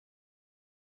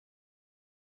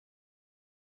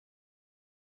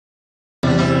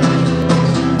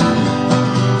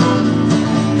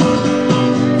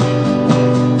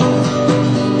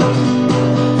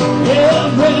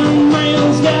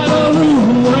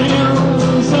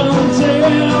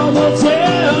terrible,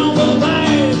 terrible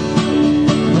thing.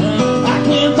 I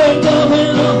can't think of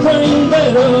anything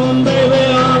better, baby,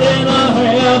 than I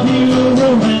have you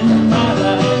ruin my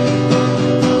life.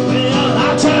 Well,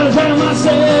 I tried to drown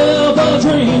myself a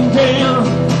drinking,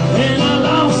 and I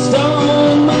lost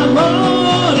all my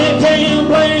money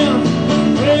gambling.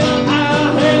 Well, I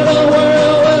had a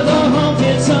world with a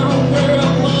honky-tonk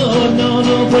girl, but none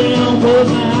of them was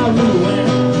my ruin.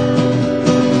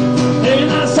 And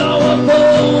I saw a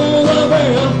bull the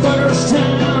very first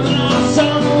time, and I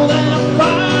saw that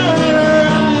fire in her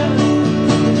eyes.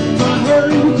 I heard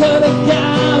you cut a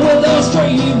guy with a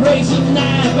straight razor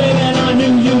knife, baby, and I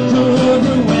knew you could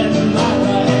ruin my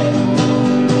life.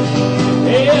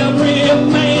 Every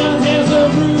man has a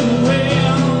ruin,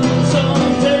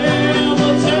 some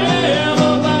terrible,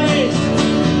 terrible things.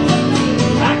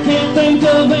 I can't think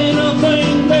of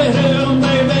anything better,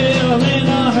 baby, than I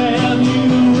have you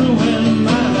ruin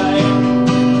my life.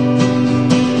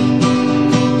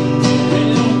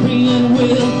 Well, being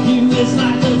with you is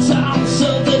like the toss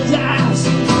of the dice.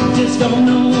 Just don't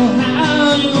know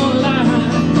how you're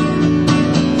lying.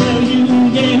 Well, you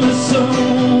gave me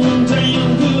some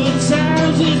damn good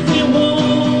times if you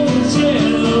won't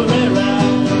share it right.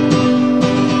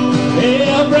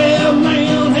 Every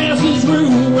man has his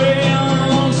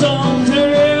ruin, some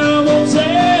terrible,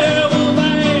 terrible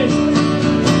things.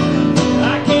 I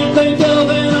can't think of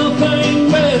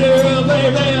anything better,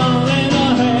 baby, than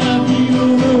I have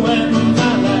you ruin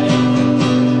my life.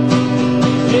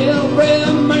 Every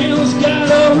man's got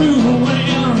a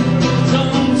ruin,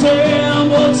 some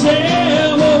terrible,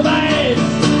 terrible things.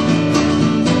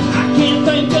 I can't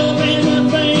think of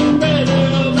anything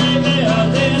better, baby,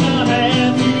 than I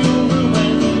have you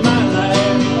ruin my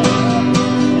life.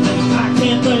 I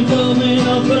can't think of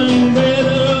anything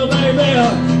better, baby,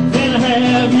 than I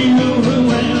have you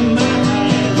ruin my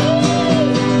life.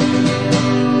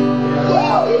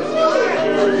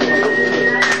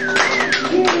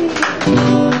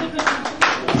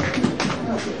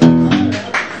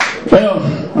 Well,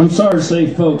 I'm sorry to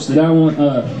say, folks, that I was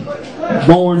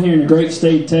born here in the great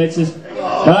state of Texas,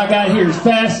 but I got here as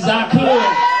fast as I could.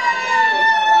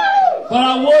 But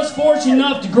I was fortunate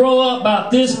enough to grow up about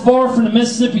this far from the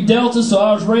Mississippi Delta, so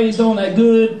I was raised on that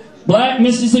good black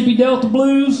Mississippi Delta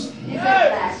blues.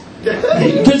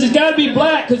 Because it's got to be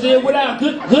black, because without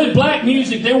good black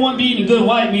music, there won't be any good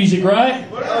white music, right?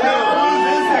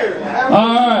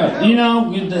 Alright, you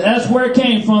know, that's where it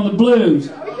came from, the blues.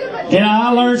 And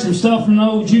I learned some stuff from the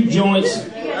old juke joints.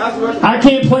 I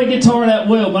can't play guitar that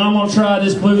well, but I'm going to try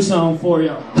this blues song for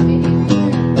you.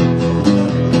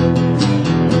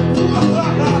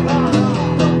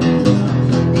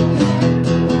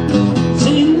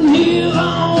 Sitting here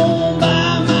all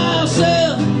by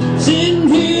myself, sitting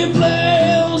here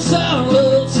playing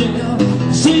solitaire.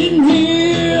 Sitting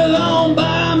here all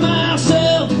by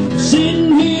myself,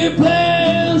 sitting here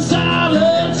playing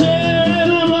solitaire,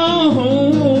 and I'm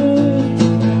alone.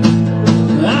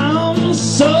 I'm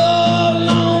so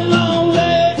lonely,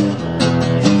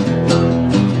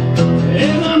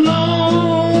 and I'm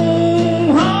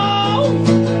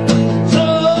so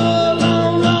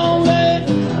lonely.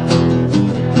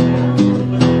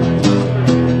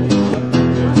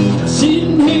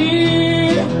 Sitting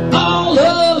here all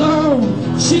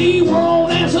alone, she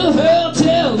won't answer her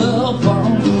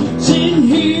telephone. Sitting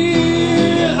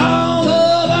here all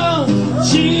alone,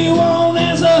 she won't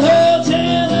answer her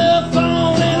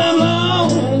telephone, and I'm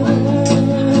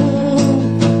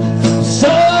so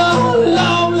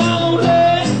lonely,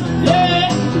 yeah,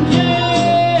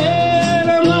 and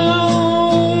I'm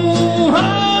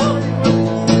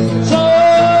so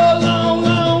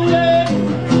lonely.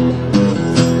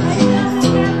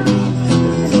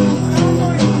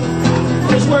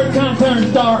 This word kind of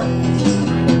turns dark.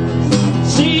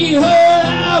 See her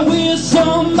out with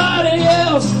somebody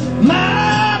else,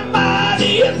 my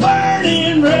body is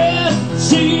burning red.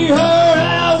 See her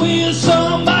out with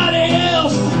somebody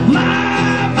else,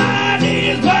 my body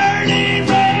is burning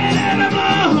red, and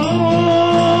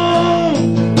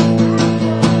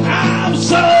I'm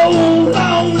so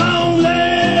lonely,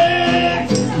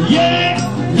 yeah,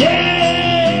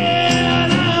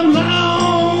 and I'm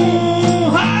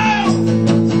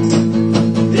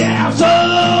yeah, I'm so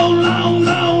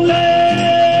lonely,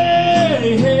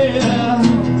 yeah.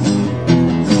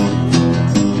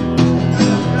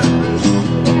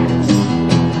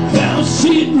 I'm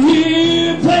sitting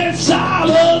here playing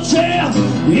solitaire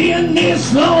in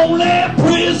this lonely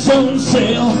prison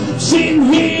cell. Sitting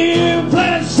here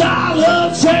playing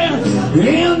solitaire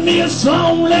in this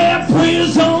lonely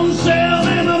prison